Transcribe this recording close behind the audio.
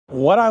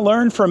What I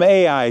learned from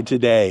AI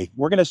today.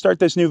 We're going to start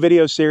this new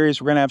video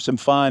series. We're going to have some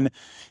fun.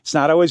 It's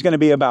not always going to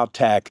be about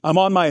tech. I'm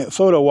on my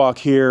photo walk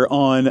here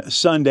on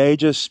Sunday,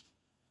 just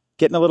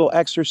getting a little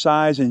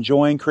exercise,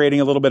 enjoying creating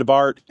a little bit of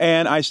art.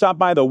 And I stopped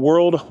by the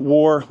World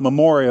War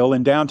Memorial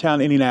in downtown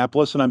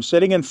Indianapolis, and I'm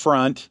sitting in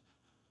front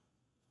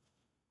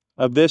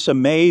of this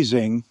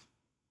amazing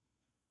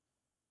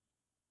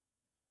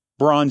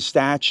bronze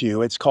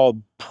statue. It's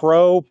called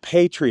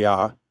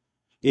Patria.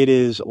 It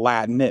is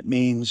Latin. It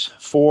means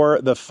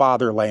for the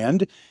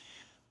fatherland.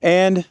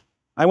 And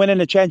I went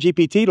into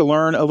ChatGPT to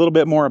learn a little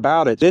bit more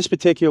about it. This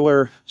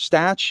particular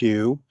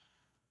statue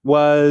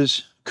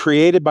was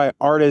created by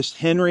artist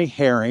Henry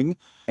Herring,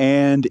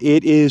 and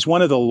it is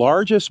one of the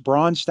largest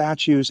bronze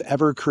statues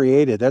ever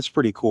created. That's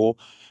pretty cool.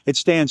 It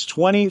stands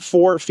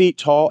 24 feet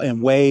tall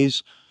and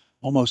weighs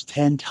almost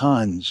 10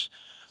 tons.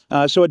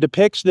 So it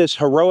depicts this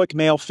heroic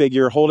male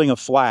figure holding a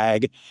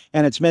flag,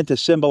 and it's meant to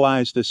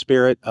symbolize the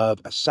spirit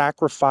of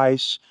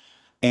sacrifice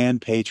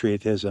and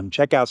patriotism.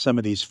 Check out some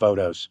of these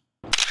photos.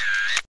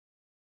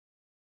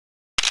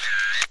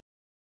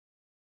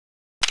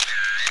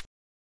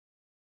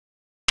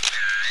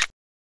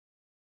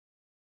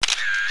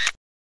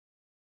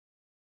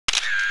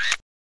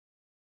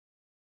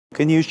 You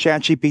can use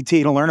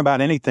ChatGPT to learn about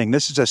anything.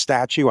 This is a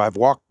statue I've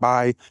walked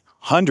by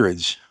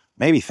hundreds,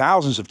 maybe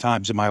thousands of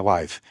times in my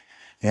life.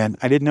 And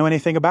I didn't know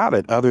anything about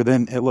it other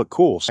than it looked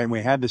cool. And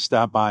we had to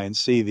stop by and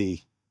see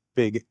the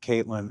big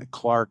Caitlin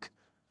Clark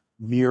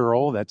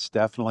mural. That's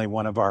definitely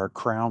one of our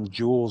crown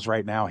jewels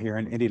right now here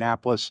in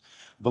Indianapolis.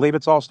 I believe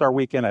it's All-Star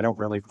Weekend. I don't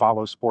really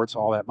follow sports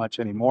all that much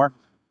anymore,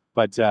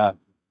 but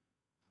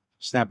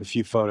snap a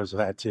few photos of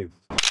that too.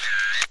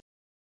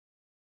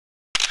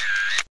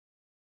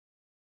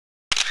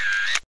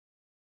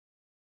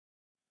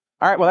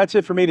 All right, well, that's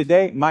it for me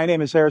today. My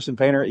name is Harrison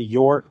Painter,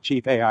 your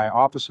Chief AI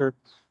Officer.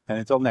 And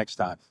until next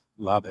time,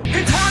 love it.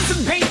 In times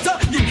of painter,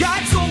 you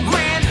got so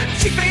grand.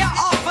 Chief AI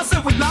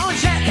Officer with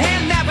knowledge at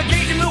hand, navigate.